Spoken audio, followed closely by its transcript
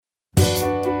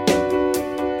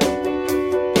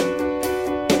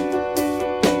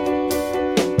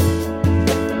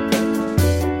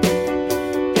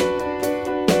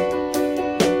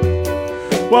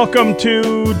Welcome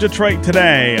to Detroit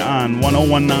Today on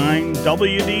 1019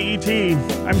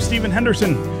 WDET. I'm Stephen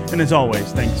Henderson, and as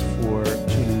always, thanks for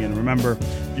tuning in. Remember,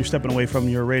 if you're stepping away from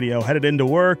your radio, headed into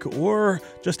work, or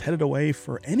just headed away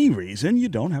for any reason, you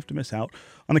don't have to miss out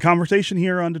on the conversation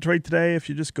here on Detroit Today. If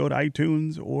you just go to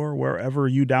iTunes or wherever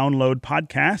you download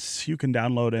podcasts, you can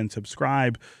download and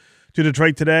subscribe to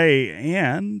Detroit Today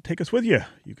and take us with you.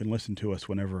 You can listen to us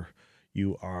whenever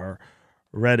you are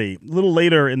ready. A little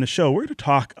later in the show, we're going to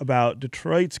talk about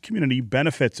Detroit's Community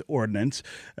Benefits Ordinance,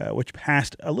 which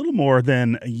passed a little more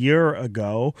than a year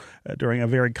ago during a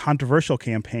very controversial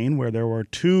campaign where there were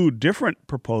two different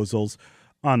proposals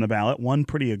on the ballot, one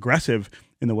pretty aggressive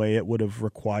in the way it would have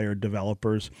required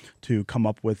developers to come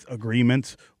up with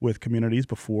agreements with communities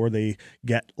before they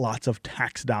get lots of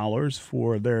tax dollars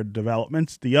for their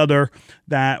developments. The other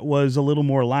that was a little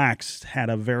more lax,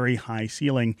 had a very high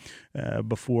ceiling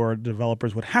before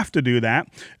developers would have to do that.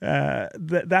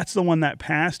 That's the one that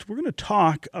passed. We're going to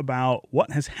talk about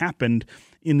what has happened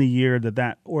in the year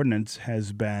that ordinance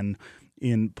has been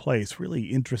in place.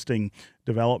 Really interesting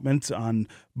developments on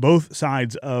both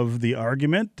sides of the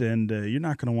argument, and you're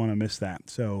not going to want to miss that.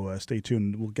 So stay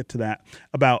tuned. We'll get to that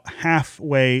about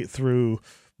halfway through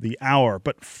the hour.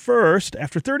 But first,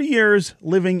 after 30 years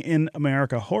living in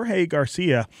America, Jorge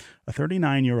Garcia, a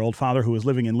 39-year-old father who was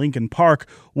living in Lincoln Park,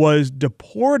 was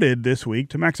deported this week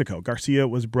to Mexico. Garcia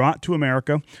was brought to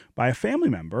America by a family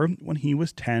member when he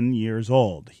was 10 years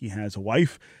old. He has a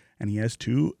wife and he has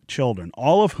two children,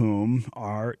 all of whom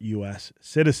are U.S.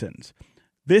 citizens.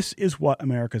 This is what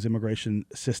America's immigration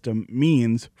system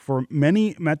means for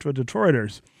many Metro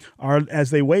Detroiters as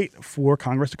they wait for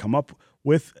Congress to come up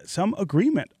with some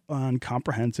agreement on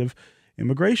comprehensive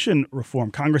immigration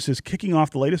reform. Congress is kicking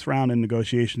off the latest round in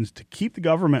negotiations to keep the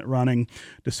government running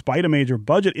despite a major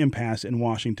budget impasse in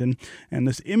Washington. And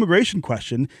this immigration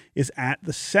question is at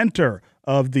the center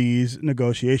of these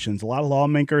negotiations. A lot of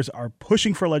lawmakers are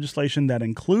pushing for legislation that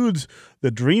includes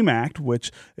the DREAM Act,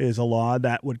 which is a law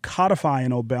that would codify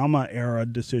an Obama-era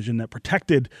decision that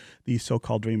protected these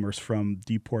so-called Dreamers from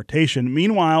deportation.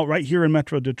 Meanwhile, right here in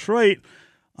Metro Detroit,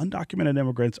 undocumented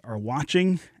immigrants are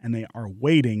watching and they are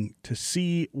waiting to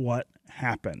see what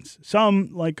happens.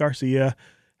 Some, like Garcia,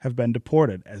 have been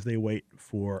deported as they wait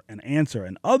for an answer.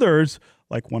 And others,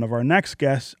 like one of our next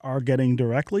guests, are getting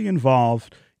directly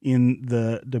involved in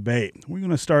the debate. We're going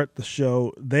to start the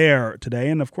show there today.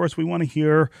 And of course, we want to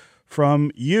hear from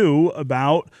you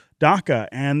about DACA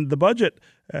and the budget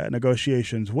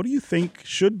negotiations. What do you think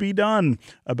should be done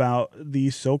about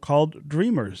these so-called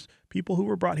dreamers? People who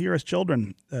were brought here as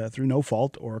children through no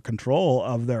fault or control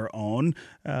of their own,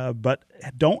 but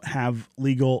don't have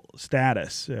legal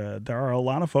status. There are a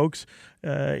lot of folks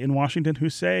in Washington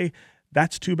who say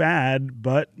that's too bad,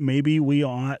 but maybe we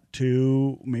ought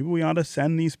to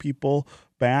send these people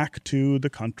back to the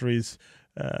countries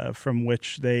from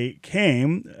which they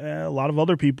came. A lot of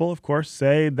other people, of course,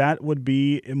 say that would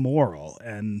be immoral.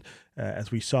 And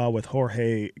as we saw with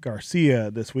Jorge Garcia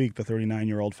this week, the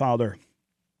 39-year-old father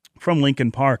from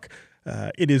Lincoln Park,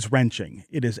 it is wrenching.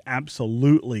 It is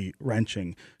absolutely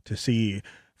wrenching to see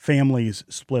families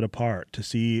split apart, to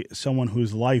see someone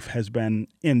whose life has been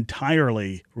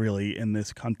entirely, really, in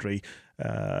this country,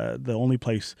 the only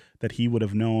place that he would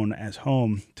have known as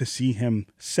home, to see him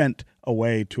sent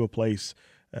away to a place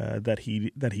that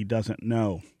he doesn't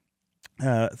know.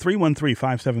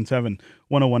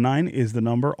 313-577-1019 is the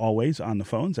number always on the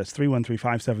phones. That's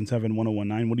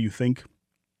 313-577-1019. What do you think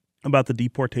about the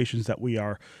deportations that we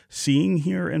are seeing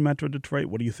here in Metro Detroit?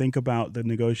 What do you think about the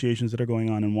negotiations that are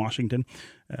going on in Washington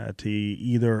to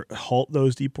either halt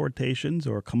those deportations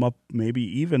or come up maybe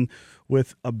even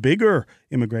with a bigger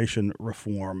immigration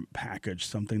reform package,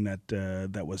 something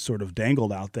that was sort of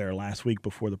dangled out there last week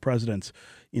before the president's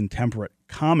intemperate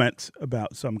comments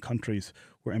about some countries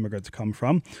where immigrants come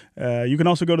from? You can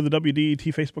also go to the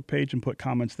WDET Facebook page and put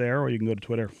comments there, or you can go to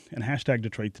Twitter and hashtag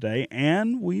Detroit Today,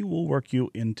 and we will work you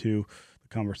into the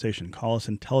conversation. Call us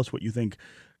and tell us what you think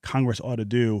Congress ought to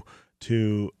do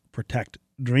to protect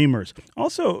dreamers.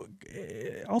 Also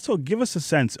give us a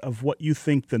sense of what you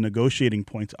think the negotiating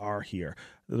points are here.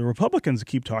 The Republicans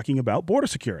keep talking about border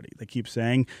security. They keep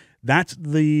saying that's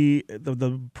the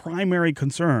primary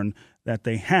concern that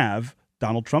they have.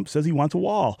 Donald Trump says he wants a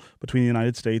wall between the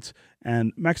United States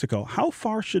and Mexico. How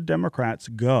far should Democrats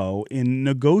go in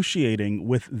negotiating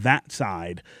with that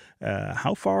side?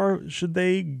 How far should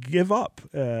they give up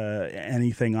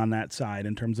anything on that side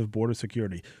in terms of border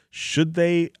security? Should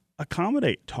they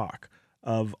accommodate talk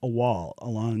of a wall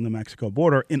along the Mexico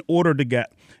border in order to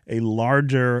get a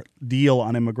larger deal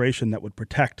on immigration that would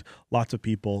protect lots of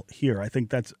people here. I think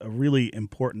that's a really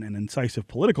important and incisive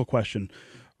political question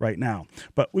right now.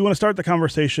 But we want to start the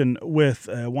conversation with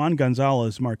Juan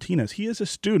Gonzalez Martinez. He is a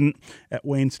student at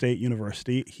Wayne State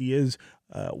University. He is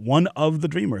one of the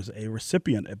Dreamers, a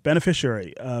recipient, a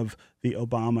beneficiary of the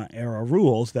Obama-era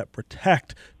rules that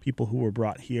protect people who were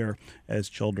brought here as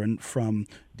children from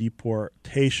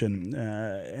deportation.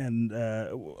 And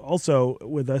also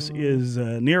with us is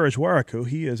Neeraj Waraku.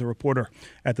 He is a reporter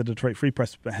at the Detroit Free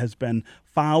Press, has been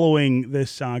following this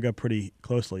saga pretty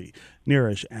closely.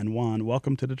 Neeraj and Juan,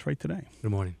 welcome to Detroit Today.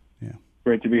 Good morning. Yeah.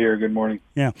 Great to be here. Good morning.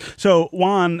 Yeah. So,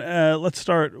 Juan, let's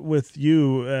start with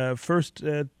you. First,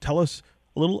 tell us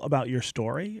a little about your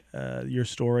story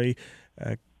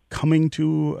coming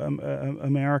to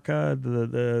America,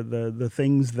 the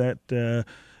things that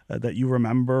that you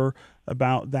remember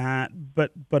about that,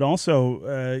 but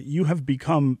also you have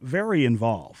become very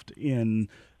involved in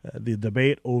the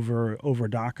debate over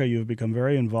DACA. You've become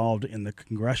very involved in the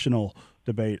congressional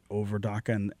debate over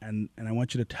DACA, and I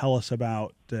want you to tell us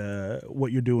about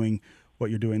what you're doing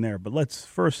there. But let's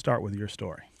first start with your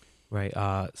story. Right.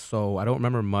 So I don't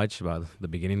remember much about the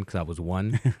beginning because I was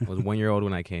one. I was 1 year old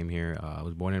when I came here. I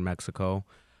was born in Mexico.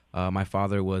 My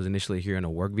father was initially here on a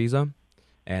work visa,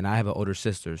 and I have an older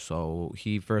sister. So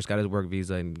he first got his work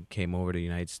visa and came over to the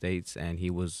United States, and he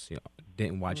was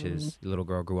didn't watch his little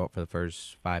girl grow up for the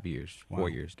first 5 years, 4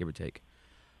 years, give or take.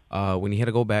 When he had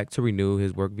to go back to renew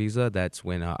his work visa, that's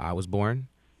when I was born,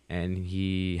 and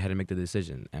he had to make the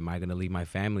decision: am I going to leave my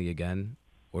family again,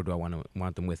 or do I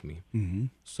want them with me? Mm-hmm.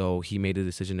 So he made a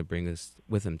decision to bring us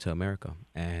with him to America,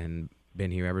 and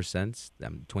been here ever since.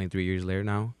 I'm 23 years later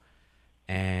now,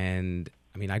 and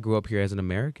I mean, I grew up here as an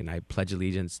American. I pledge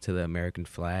allegiance to the American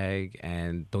flag,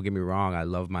 and don't get me wrong, I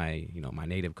love my my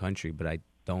native country, but I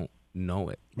don't know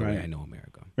it the way I know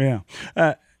America. Yeah.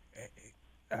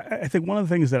 I think one of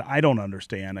the things that I don't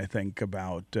understand, I think,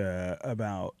 about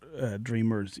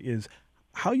Dreamers is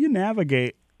how you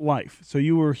navigate life. So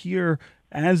you were here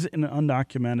as an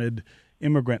undocumented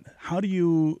immigrant. How do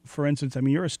you, for instance, I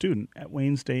mean, you're a student at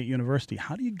Wayne State University.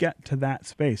 How do you get to that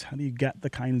space? How do you get the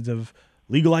kinds of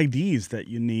legal IDs that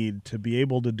you need to be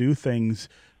able to do things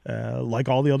like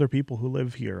all the other people who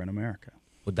live here in America?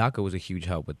 Well, DACA was a huge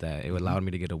help with that. It allowed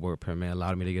me to get a work permit,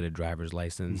 allowed me to get a driver's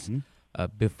license. Mm-hmm.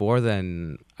 Before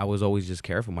then, I was always just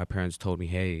careful. My parents told me,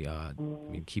 hey,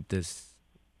 keep this,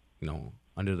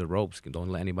 under the ropes. Don't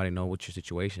let anybody know what your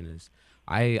situation is.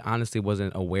 I honestly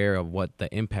wasn't aware of what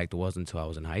the impact was until I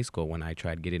was in high school when I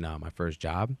tried getting my first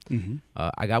job. Mm-hmm.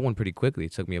 I got one pretty quickly.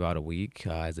 It took me about a week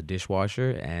as a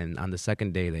dishwasher. And on the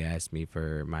second day, they asked me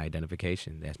for my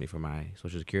identification. They asked me for my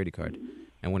Social Security card.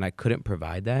 And when I couldn't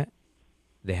provide that,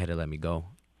 they had to let me go.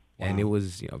 Wow. And it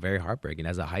was very heartbreaking.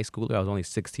 As a high schooler, I was only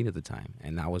 16 at the time.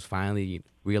 And I was finally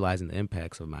realizing the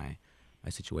impacts of my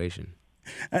situation.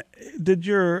 Did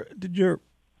your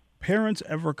parents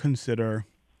ever consider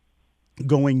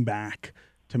going back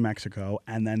to Mexico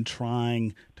and then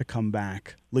trying to come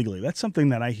back legally? That's something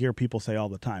that I hear people say all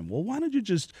the time. Well, why don't you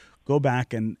just go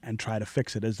back and try to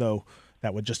fix it, as though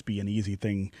that would just be an easy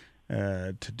thing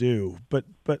to do. But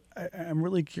I'm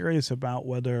really curious about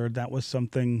whether that was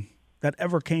something that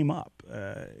ever came up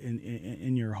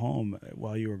in your home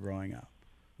while you were growing up.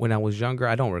 When I was younger,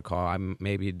 I don't recall. I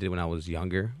maybe did when I was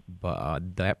younger,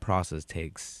 but that process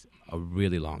takes a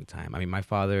really long time. I mean, my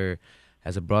father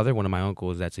has a brother, one of my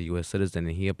uncles, that's a U.S. citizen,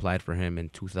 and he applied for him in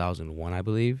 2001, I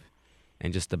believe.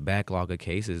 And just the backlog of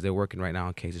cases, they're working right now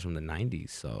on cases from the 90s.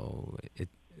 So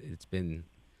it's been,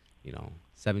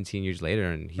 17 years later,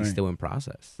 and he's still in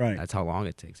process. Right. That's how long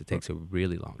it takes. It takes a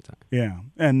really long time. Yeah.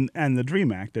 And the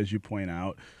DREAM Act, as you point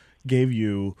out, gave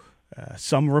you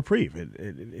some reprieve.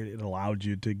 It allowed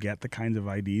you to get the kinds of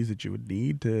IDs that you would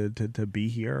need to be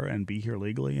here and be here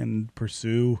legally and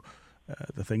pursue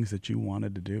the things that you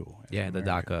wanted to do. Yeah, the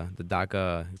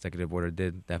DACA executive order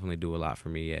did definitely do a lot for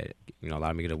me. It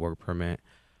allowed me to get a work permit.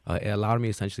 It allowed me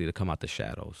essentially to come out the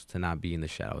shadows, to not be in the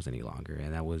shadows any longer,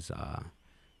 and that was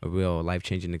a real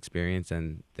life-changing experience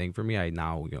and thing for me. I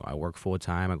now I work full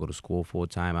time. I go to school full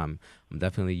time. I'm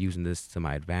definitely using this to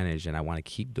my advantage, and I want to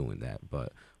keep doing that.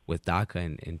 But with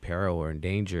DACA in peril or in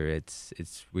danger, it's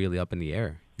really up in the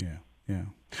air. Yeah.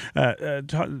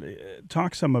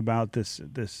 Talk some about this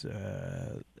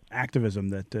activism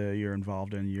that you're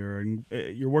involved in.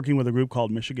 You're working with a group called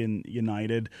Michigan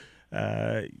United.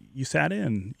 You sat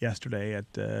in yesterday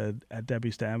at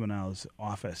Debbie Stabenow's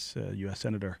office, U.S.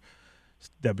 Senator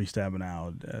Debbie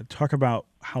Stabenow. Talk about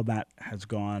how that has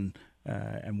gone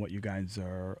and what you guys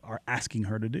are asking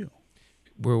her to do.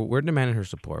 we're demanding her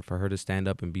support for her to stand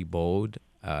up and be bold.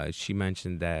 She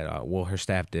mentioned that her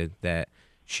staff did that.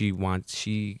 She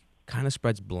kind of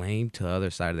spreads blame to the other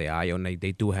side of the aisle, and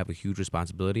they do have a huge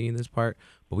responsibility in this part.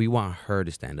 But we want her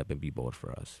to stand up and be bold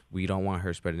for us. We don't want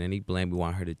her spreading any blame. We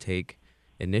want her to take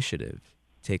initiative,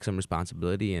 take some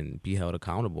responsibility, and be held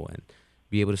accountable and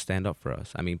be able to stand up for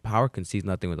us. I mean, power concedes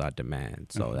nothing without demand.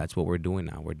 So that's what we're doing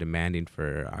now. We're demanding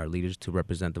for our leaders to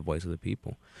represent the voice of the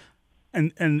people.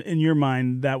 And in your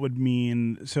mind, that would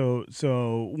mean so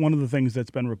one of the things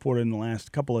that's been reported in the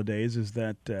last couple of days is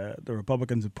that the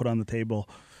Republicans have put on the table,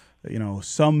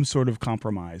 some sort of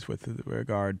compromise with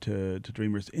regard to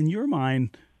Dreamers. In your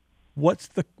mind, what's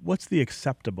the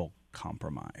acceptable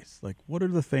compromise? Like, what are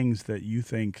the things that you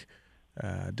think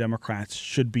Democrats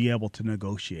should be able to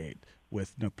negotiate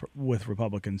with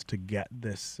Republicans to get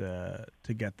this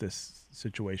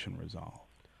situation resolved?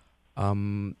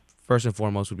 First and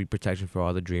foremost would be protection for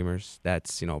all the Dreamers.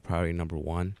 That's, priority number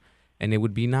one. And it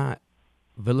would be not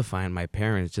vilifying my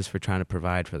parents just for trying to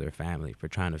provide for their family, for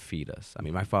trying to feed us. I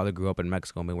mean, my father grew up in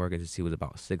Mexico and been working since he was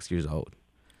about 6 years old.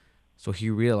 So he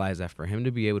realized that for him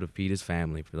to be able to feed his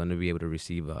family, for them to be able to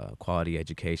receive a quality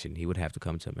education, he would have to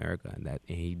come to America, and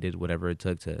he did whatever it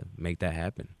took to make that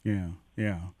happen. Yeah.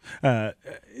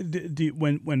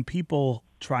 When people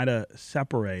try to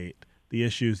separate the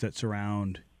issues that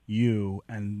surround you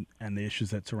and the issues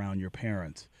that surround your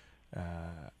parents,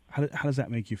 how does that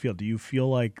make you feel? Do you feel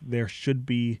like there should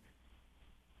be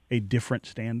a different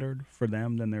standard for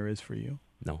them than there is for you?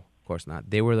 No, of course not.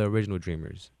 They were the original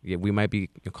Dreamers. Yeah, we might be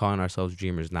calling ourselves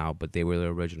Dreamers now, but they were the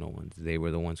original ones. They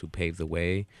were the ones who paved the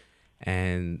way.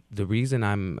 And the reason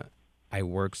I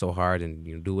work so hard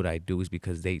and do what I do is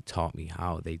because they taught me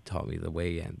how. They taught me the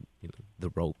way and the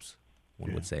ropes,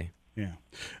 one would say. Yeah.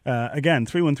 Again,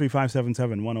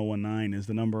 313-577-1019 is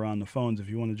the number on the phones if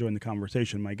you want to join the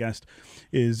conversation. My guest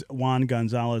is Juan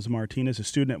Gonzalez Martinez, a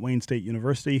student at Wayne State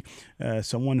University,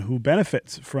 someone who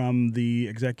benefits from the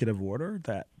executive order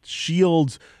that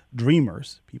shields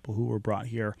Dreamers, people who were brought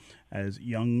here as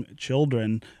young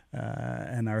children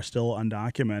and are still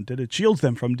undocumented. It shields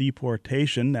them from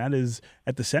deportation. That is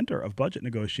at the center of budget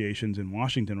negotiations in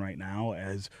Washington right now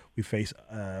as we face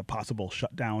a possible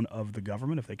shutdown of the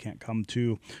government if they can't come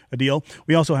to a deal.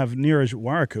 We also have Neeraj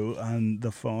Waraku on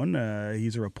the phone.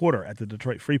 He's a reporter at the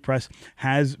Detroit Free Press,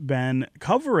 has been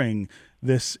covering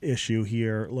this issue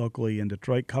here locally in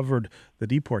Detroit, covered the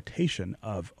deportation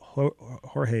of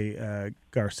Jorge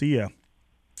Garcia,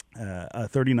 a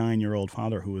 39-year-old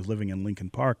father who was living in Lincoln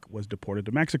Park, was deported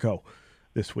to Mexico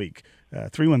this week.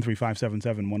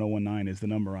 313-577-1019 is the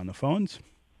number on the phones.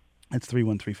 It's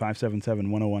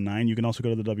 313-577-1019. You can also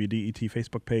go to the WDET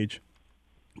Facebook page,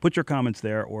 put your comments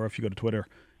there, or if you go to Twitter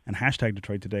and hashtag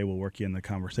Detroit Today, we'll work you in the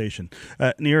conversation.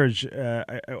 Neeraj,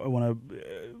 I want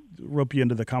to rope you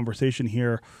into the conversation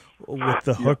here with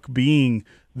the hook being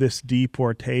this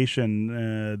deportation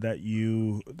that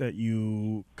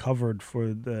you covered for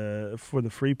the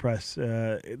Free Press.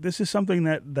 This is something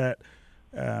that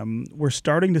we're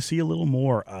starting to see a little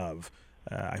more of.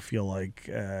 I feel like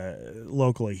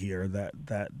locally here that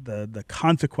the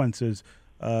consequences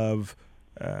of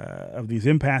these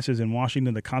impasses in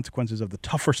Washington, the consequences of the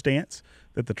tougher stance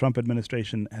that the Trump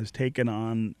administration has taken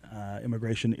on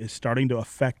immigration is starting to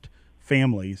affect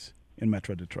families in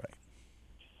Metro Detroit.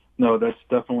 No, that's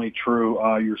definitely true.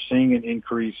 You're seeing an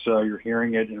increase. You're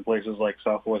hearing it in places like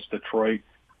Southwest Detroit.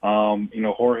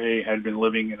 Jorge had been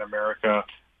living in America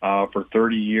for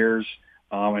 30 years,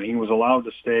 and he was allowed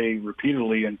to stay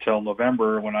repeatedly until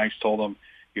November when ICE told him,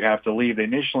 you have to leave. They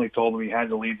initially told him he had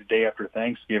to leave the day after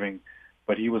Thanksgiving,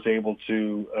 but he was able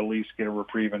to at least get a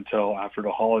reprieve until after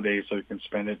the holidays so he can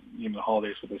spend the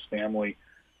holidays with his family.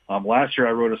 Last year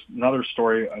I wrote another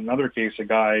story, another case, a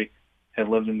guy had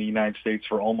lived in the United States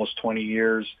for almost 20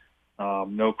 years,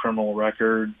 no criminal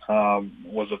record,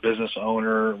 was a business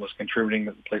owner, was contributing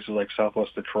to places like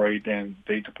Southwest Detroit, and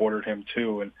they deported him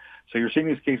too. And so you're seeing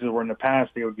these cases where in the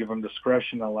past they would give them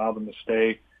discretion, allow them to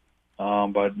stay,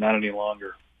 but not any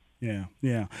longer. Yeah.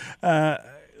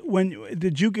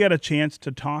 Did you get a chance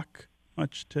to talk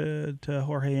much to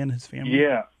Jorge and his family?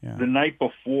 Yeah. The night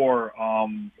before,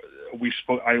 we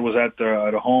spoke. I was at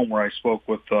a home where I spoke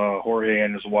with Jorge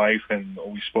and his wife, and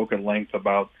we spoke at length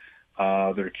about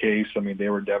their case. I mean, they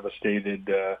were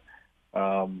devastated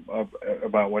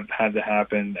about what had to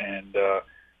happen, and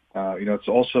it's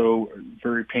also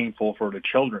very painful for the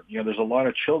children. There's a lot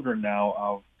of children now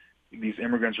of these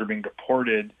immigrants are being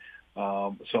deported.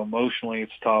 So emotionally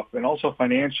it's tough, and also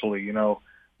financially.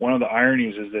 One of the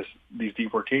ironies is these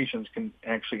deportations can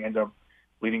actually end up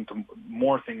leading to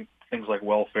more things like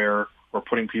welfare,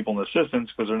 putting people in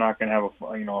assistance because they're not going to have a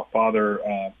father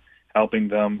helping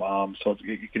them. So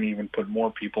you can even put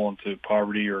more people into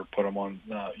poverty or put them on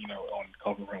on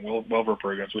government welfare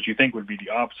programs, which you think would be the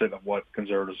opposite of what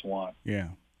conservatives want. Yeah.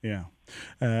 Yeah.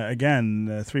 Again,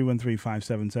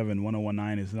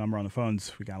 313-577-1019 is the number on the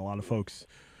phones. We got a lot of folks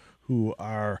who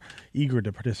are eager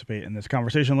to participate in this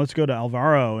conversation. Let's go to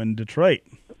Alvaro in Detroit.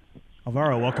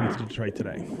 Alvaro, welcome to Detroit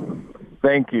today.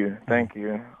 Thank you.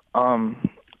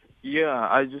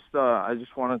 I just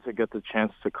wanted to get the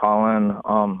chance to call in.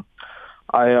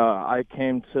 I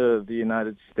came to the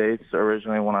United States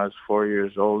originally when I was 4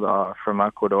 years old from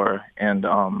Ecuador, and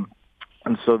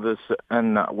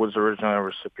was originally a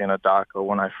recipient of DACA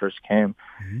when I first came,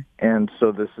 and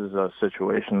so this is a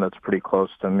situation that's pretty close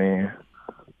to me.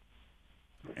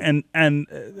 And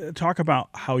talk about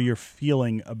how you're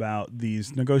feeling about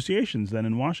these negotiations then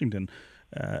in Washington.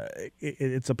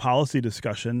 It's a policy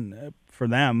discussion for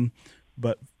them,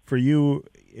 but for you,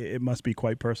 it must be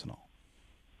quite personal.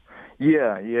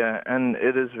 Yeah, and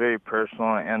it is very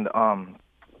personal. And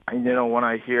when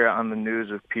I hear on the news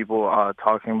of people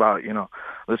talking about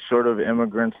the sort of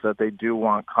immigrants that they do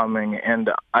want coming,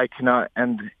 and I cannot.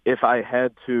 And if I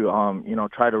had to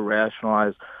try to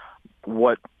rationalize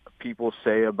what people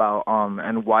say about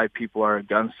and why people are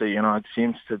against it, it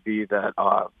seems to be that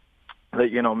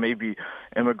maybe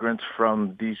immigrants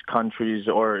from these countries,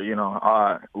 or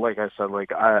like I said,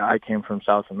 like I came from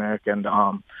South America,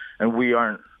 and we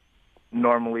aren't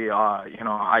normally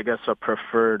I guess a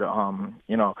preferred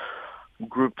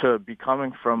group to be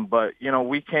coming from, but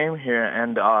we came here,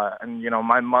 and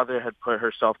my mother had put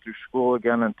herself through school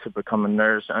again and to become a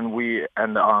nurse, and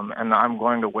I'm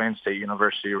going to Wayne State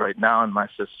University right now, and my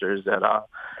sister is at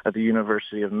the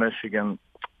University of Michigan,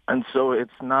 and so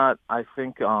it's not, I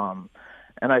think, and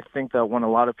I think that when a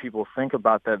lot of people think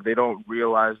about that, they don't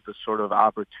realize the sort of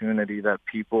opportunity that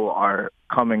people are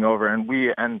coming over, and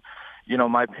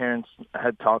my parents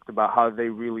had talked about how they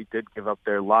really did give up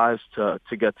their lives to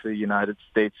get to the United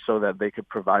States so that they could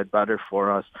provide better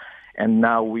for us. And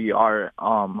now we are,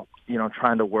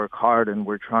 trying to work hard, and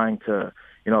we're trying to,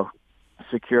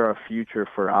 secure a future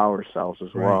for ourselves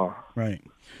as well. Right.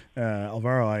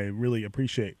 Alvaro, I really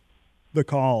appreciate the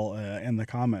call and the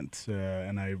comments,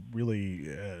 and I really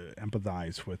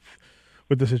empathize with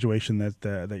the situation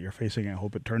that you're facing. I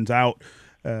hope it turns out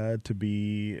to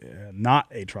be not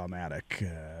a traumatic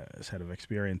set of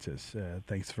experiences.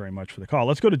 Thanks very much for the call.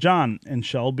 Let's go to John in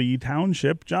Shelby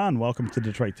Township. John, welcome to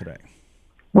Detroit today.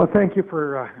 Well, thank you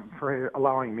for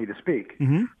allowing me to speak.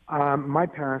 Mm-hmm. My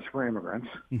parents were immigrants,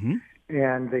 mm-hmm.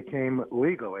 and they came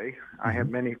legally. Mm-hmm. I have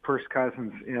many first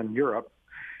cousins in Europe,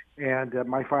 and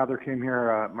my father came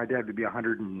here. My dad would be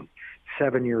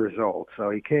 107 years old, so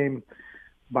he came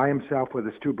by himself with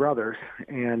his two brothers,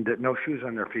 and no shoes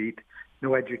on their feet,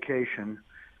 no education.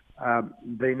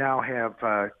 They now have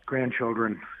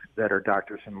grandchildren that are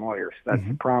doctors and lawyers. That's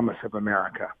mm-hmm. the promise of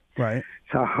America. Right.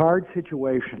 It's a hard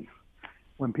situation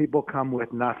when people come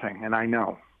with nothing, and I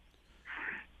know,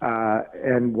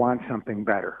 and want something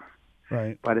better.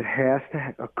 Right. But it has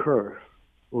to occur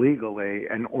legally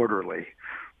and orderly,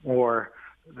 or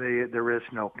there is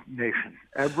no nation.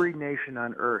 Every nation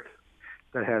on earth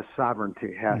that has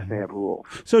sovereignty has mm-hmm. to have rules.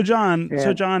 So John,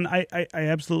 I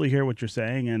absolutely hear what you're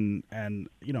saying, and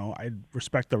I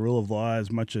respect the rule of law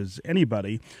as much as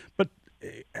anybody, but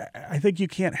I think you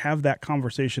can't have that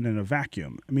conversation in a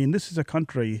vacuum. I mean, this is a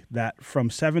country that from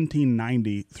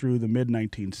 1790 through the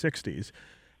mid-1960s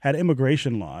had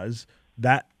immigration laws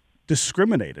that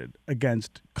discriminated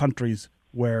against countries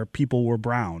where people were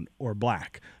brown or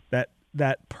black,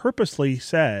 that purposely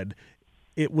said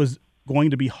it was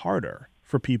going to be harder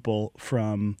for people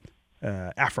from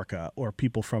Africa or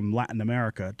people from Latin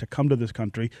America to come to this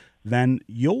country than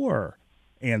your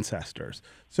ancestors.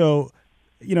 So,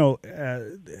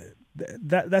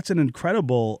 that's an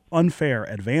incredible unfair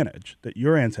advantage that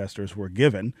your ancestors were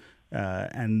given,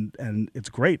 and it's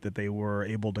great that they were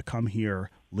able to come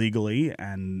here legally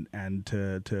and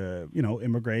to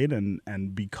immigrate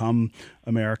and become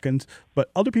Americans,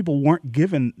 but other people weren't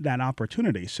given that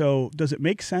opportunity. So does it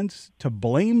make sense to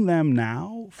blame them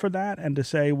now for that and to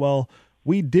say, well,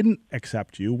 we didn't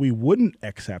accept you, we wouldn't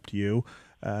accept you,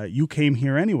 you came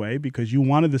here anyway because you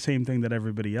wanted the same thing that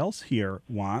everybody else here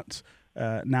wants,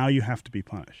 now you have to be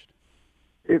punished?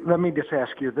 Let me just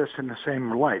ask you this in the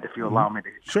same light, if you allow me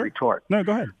to retort. No,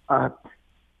 go ahead.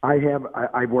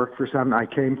 I worked for some. I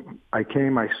came,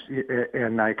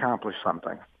 and I accomplished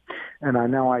something.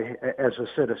 And now as a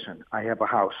citizen, I have a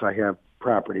house, I have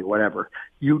property, whatever.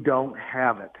 You don't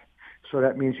have it. So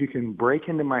that means you can break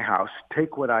into my house,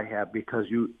 take what I have because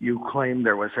you claim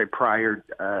there was a prior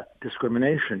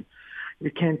discrimination.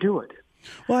 You can't do it.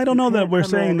 Well, I don't know that we're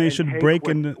saying they should break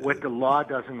into what the law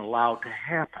doesn't allow to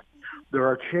happen. There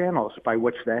are channels by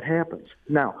which that happens.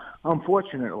 Now,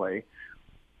 unfortunately,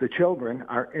 the children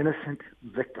are innocent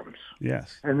victims.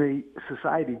 Yes. And the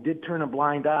society did turn a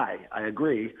blind eye, I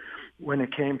agree, when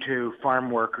it came to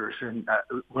farm workers and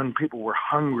when people were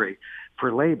hungry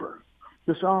for labor.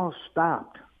 This all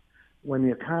stopped when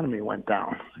the economy went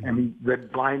down, and the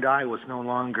blind eye was no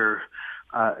longer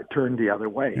turned the other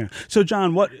way. Yeah. So,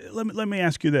 John, let me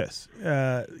ask you this: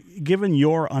 given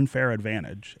your unfair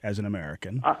advantage as an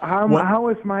American, how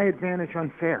is my advantage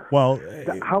unfair? Well,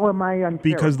 how am I unfair?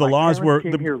 Because the laws were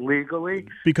came here legally.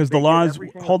 Because the laws.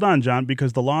 Hold on, John.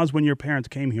 Because the laws when your parents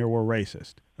came here were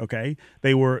racist. Okay,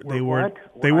 they were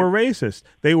racist.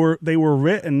 They were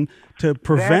written to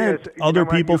prevent other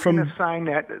people from. You can assign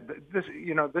that. This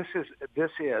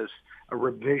is a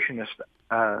revisionist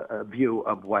view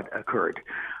of what occurred.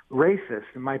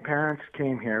 Racist. My parents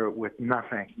came here with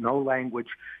nothing, no language,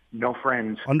 no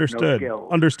friends, Understood. no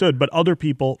skills. Understood. But other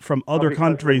people from other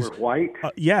countries. They were white?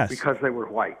 Yes. Because they were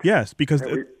white. Yes, because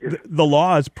the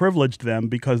laws privileged them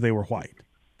because they were white.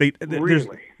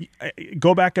 Really?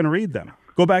 Go back and read them.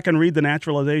 Go back and read the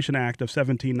Naturalization Act of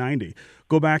 1790.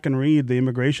 Go back and read the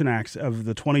Immigration Acts of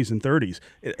the 20s and 30s,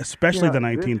 especially the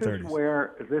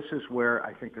 1930s. This is where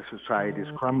I think the society is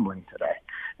crumbling today.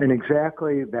 And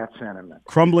exactly that sentiment.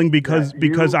 Crumbling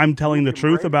because I'm telling the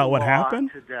truth about what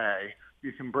happened?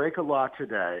 You can break a law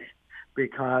today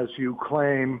because you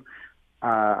claim...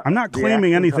 I'm not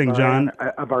claiming anything, John.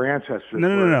 Of our ancestors.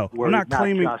 No. We're I'm not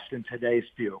claiming. Just in today's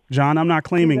view. John, I'm not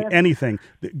claiming anything.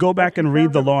 Go back and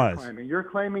read the laws. You're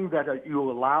claiming that you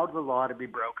allowed the law to be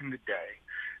broken today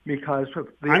because of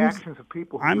the actions of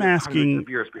people who lived hundreds of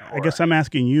years before. I guess I'm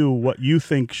asking you what you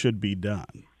think should be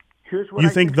done. Here's what you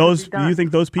I think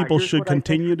those people should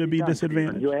continue to be done,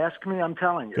 disadvantaged? Stephen. You ask me, I'm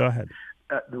telling you. Go ahead.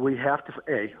 We have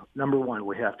to. Number one,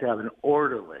 we have to have an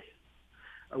orderly.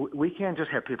 We can't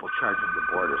just have people charging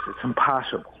the borders. It's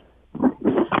impossible.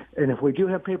 And if we do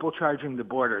have people charging the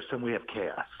borders, then we have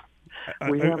chaos.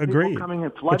 We have agreed. People coming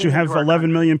and but you have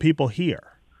 11 million people here.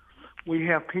 We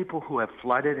have people who have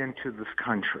flooded into this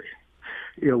country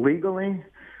illegally,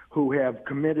 who have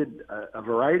committed a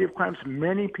variety of crimes.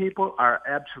 Many people are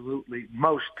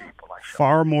most people,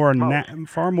 far more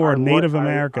Native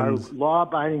Americans. Are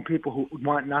law-abiding people who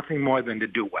want nothing more than to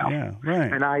do well. Yeah,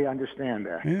 right. And I understand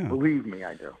that. Yeah. Believe me,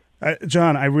 I do.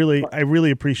 John, I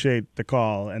really appreciate the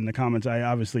call and the comments. I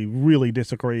obviously really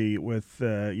disagree with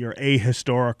your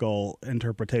ahistorical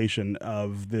interpretation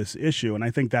of this issue, and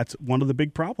I think that's one of the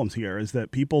big problems here is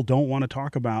that people don't want to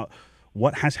talk about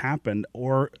what has happened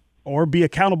or be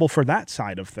accountable for that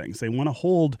side of things. They want to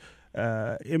hold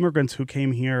immigrants who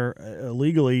came here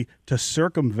illegally to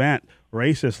circumvent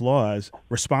racist laws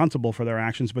responsible for their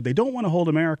actions, but they don't want to hold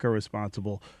America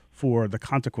responsible for the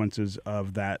consequences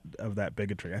of that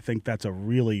bigotry. I think that's a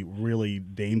really, really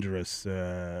dangerous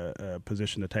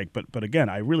position to take. But again,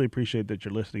 I really appreciate that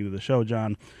you're listening to the show,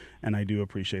 John, and I do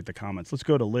appreciate the comments. Let's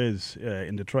go to Liz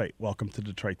in Detroit. Welcome to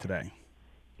Detroit Today.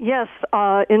 Yes,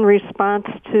 in response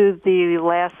to the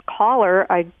last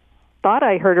caller, I thought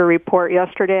I heard a report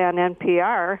yesterday on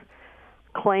NPR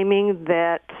claiming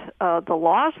that the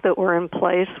laws that were in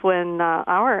place when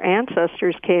our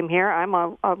ancestors came here, I'm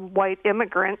a white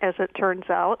immigrant, as it turns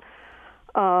out,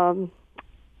 and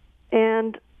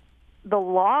the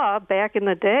law back in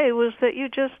the day was that you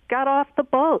just got off the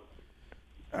boat.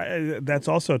 That's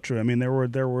also true. I mean, there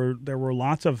were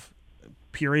lots of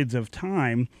periods of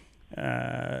time.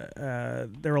 There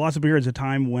were lots of periods of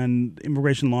time when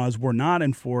immigration laws were not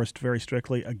enforced very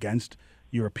strictly against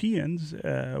Europeans,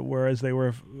 whereas they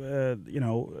were,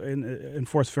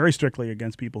 enforced very strictly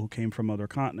against people who came from other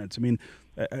continents. I mean,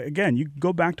 again, you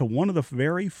go back to one of the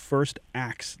very first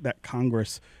acts that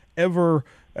Congress ever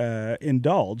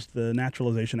indulged, the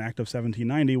Naturalization Act of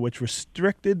 1790, which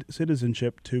restricted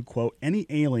citizenship to, quote, any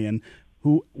alien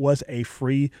who was a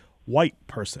free white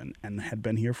person and had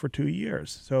been here for 2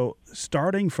 years. So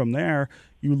starting from there,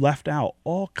 you left out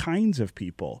all kinds of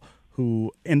people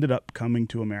who ended up coming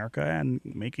to America and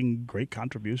making great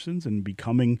contributions and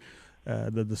becoming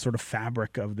the sort of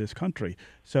fabric of this country.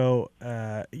 So,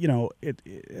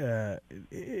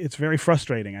 it's very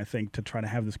frustrating, I think, to try to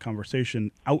have this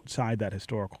conversation outside that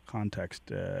historical context.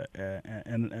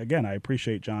 And again, I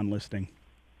appreciate John listening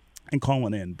and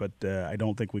calling in, but I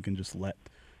don't think we can just let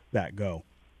that go.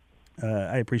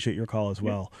 I appreciate your call as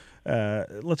well.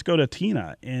 Let's go to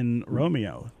Tina in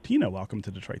Romeo. Tina, welcome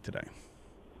to Detroit Today.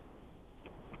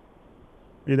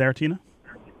 Are you there, Tina?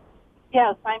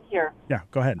 Yes, I'm here. Yeah,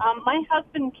 go ahead. My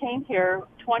husband came here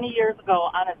 20 years ago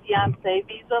on a fiancé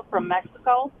visa from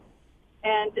Mexico,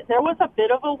 and there was a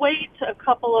bit of a wait, a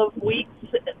couple of weeks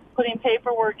putting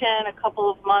paperwork in, a couple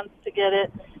of months to get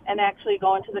it, and actually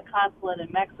going to the consulate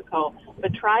in Mexico.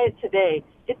 But try it today.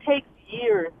 It takes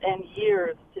years and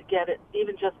years to get it,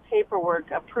 even just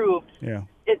paperwork approved. Yeah.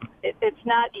 It's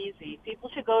not easy. People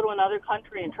should go to another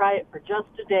country and try it for just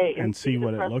a day And see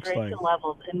what it looks like. Frustration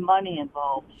levels and money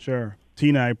involved. Sure.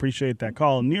 Tina, I appreciate that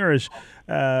call. Neeraj,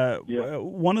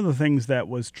 one of the things that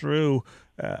was true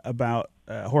about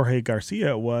Jorge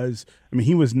Garcia was,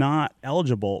 he was not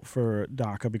eligible for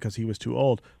DACA because he was too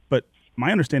old. But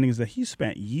my understanding is that he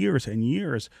spent years and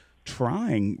years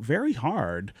trying very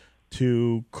hard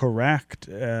to correct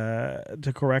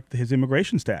his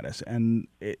immigration status, and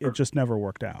it just never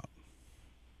worked out.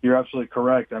 You're absolutely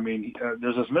correct.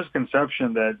 There's this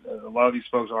misconception that a lot of these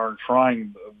folks aren't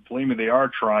trying. Believe me, they are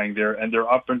trying. They're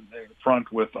up in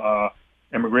front with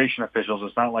immigration officials.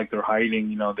 It's not like they're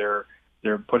hiding.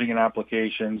 They're putting in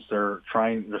applications. They're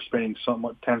spending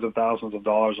tens of thousands of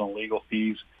dollars on legal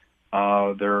fees.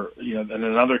 In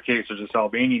another case, there's this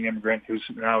Albanian immigrant who's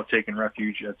now taken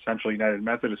refuge at Central United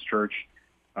Methodist Church.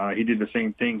 He did the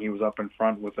same thing. He was up in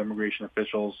front with immigration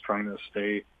officials trying to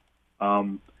stay.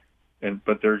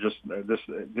 But they're just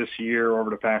this year, over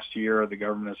the past year, the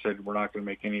government has said we're not going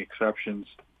to make any exceptions.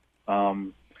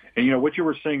 And what you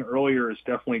were saying earlier is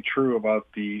definitely true about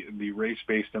the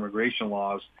race-based immigration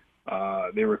laws.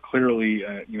 They were clearly,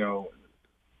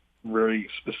 very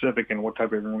specific in what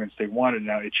type of immigrants they wanted.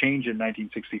 Now, it changed in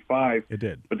 1965. It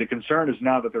did. But the concern is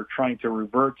now that they're trying to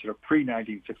revert to the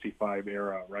pre-1965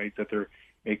 era, right? That they're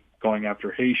going after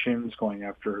Haitians, going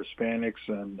after Hispanics,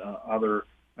 and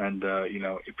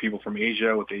people from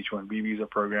Asia with the H-1B visa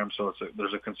program. So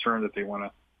there's a concern that they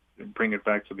want to bring it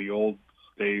back to the old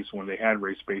days when they had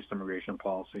race-based immigration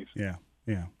policies. Yeah.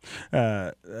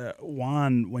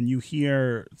 Juan, when you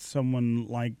hear someone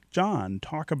like John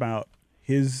talk about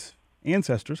his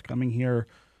ancestors coming here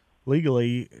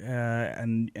legally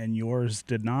and yours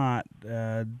did not,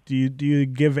 do you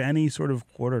give any sort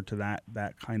of quarter to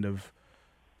that kind of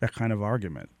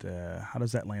argument? How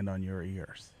does that land on your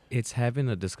ears? It's having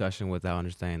a discussion without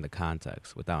understanding the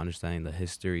context, without understanding the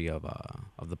history of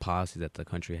the policy that the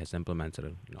country has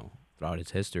implemented, throughout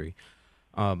its history.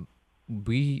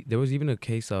 There was even a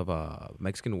case of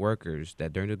Mexican workers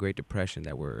that during the Great Depression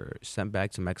that were sent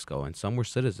back to Mexico, and some were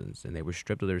citizens, and they were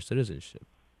stripped of their citizenship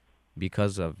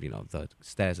because of the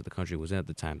status that the country was in at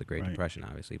the time, the Great Depression,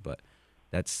 obviously. But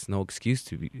that's no excuse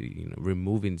to be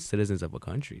removing citizens of a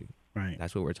country. Right.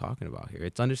 That's what we're talking about here.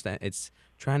 It's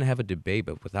trying to have a debate,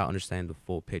 but without understanding the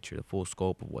full picture, the full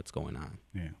scope of what's going on.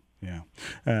 Yeah.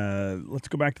 Let's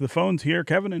go back to the phones here.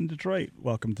 Kevin in Detroit.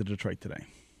 Welcome to Detroit Today.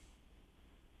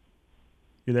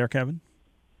 You there, Kevin?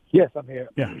 Yes, I'm here.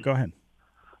 Yeah, go ahead.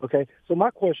 Okay, so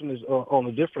my question is on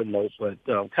a different note, but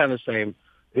kind of the same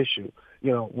issue.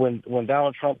 When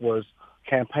Donald Trump was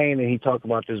campaigning, he talked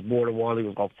about this border wall. He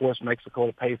was going to force Mexico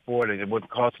to pay for it, and it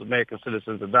wouldn't cost American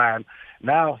citizens a dime.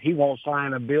 Now he won't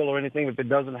sign a bill or anything if it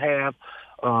doesn't have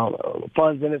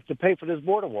funds in it to pay for this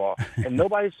border wall, and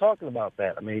nobody's talking about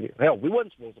that. Hell, we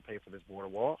wasn't supposed to pay for this border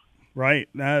wall. Right,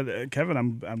 Kevin.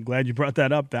 I'm glad you brought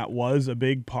that up. That was a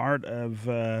big part of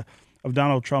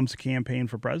Donald Trump's campaign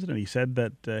for president. He said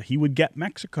that he would get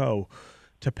Mexico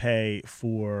to pay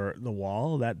for the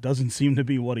wall. That doesn't seem to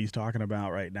be what he's talking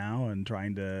about right now, and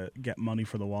trying to get money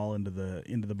for the wall into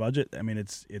the budget.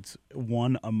 It's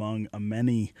one among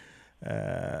many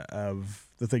of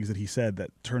the things that he said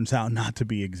that turns out not to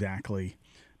be exactly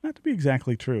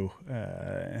true,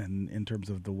 and in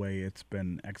terms of the way it's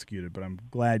been executed. But I'm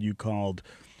glad you called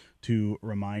to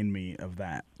remind me of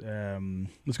that.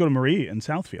 Let's go to Marie in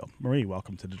Southfield. Marie,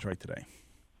 welcome to Detroit Today.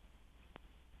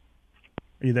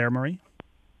 Are you there, Marie?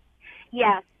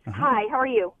 Yes. Hi, how are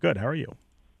you? Good, how are you?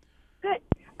 Good.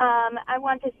 I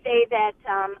want to say that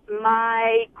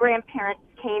my grandparents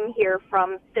came here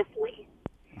from Sicily.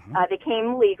 They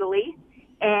came legally,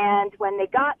 and when they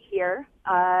got here,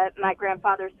 my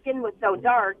grandfather's skin was so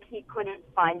dark he couldn't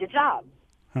find a job.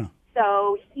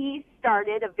 So he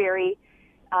started a very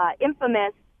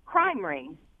infamous crime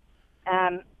ring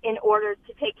in order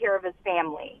to take care of his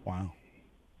family. Wow.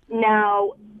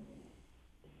 Now,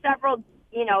 several,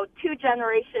 2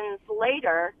 generations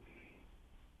later,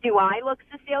 do I look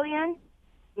Sicilian?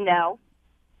 No.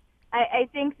 I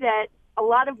think that a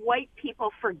lot of white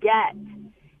people forget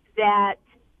that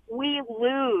we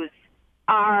lose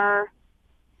our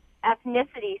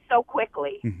ethnicity so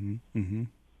quickly.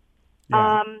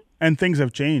 Yeah. And things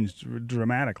have changed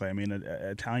dramatically. I mean,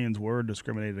 Italians were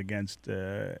discriminated against,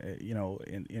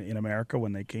 in America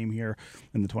when they came here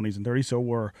in the 20s and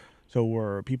 30s. So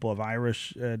were people of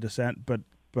Irish descent.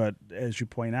 But as you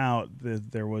point out,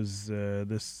 there was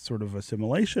this sort of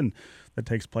assimilation that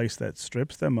takes place that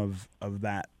strips them of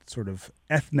that sort of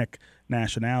ethnic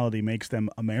nationality, makes them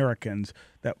Americans,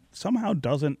 that somehow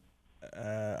doesn't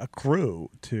accrue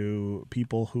to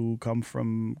people who come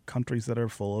from countries that are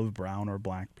full of brown or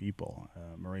black people,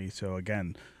 Marie. So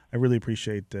again, I really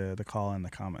appreciate the call and the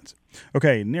comments.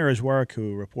 Okay, Neeraj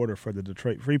Waraku, reporter for the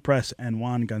Detroit Free Press, and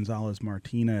Juan Gonzalez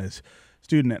Martinez,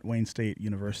 student at Wayne State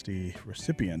University,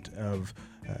 recipient of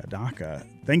DACA.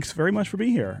 Thanks very much for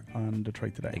being here on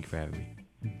Detroit Today. Thank you for having me.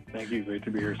 Thank you. Great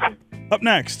to be here, Steve. Up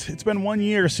next, it's been 1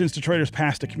 year since Detroiters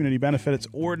passed a community benefits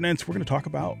ordinance. We're going to talk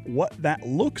about what that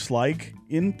looks like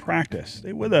in practice.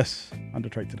 Stay with us on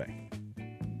Detroit Today.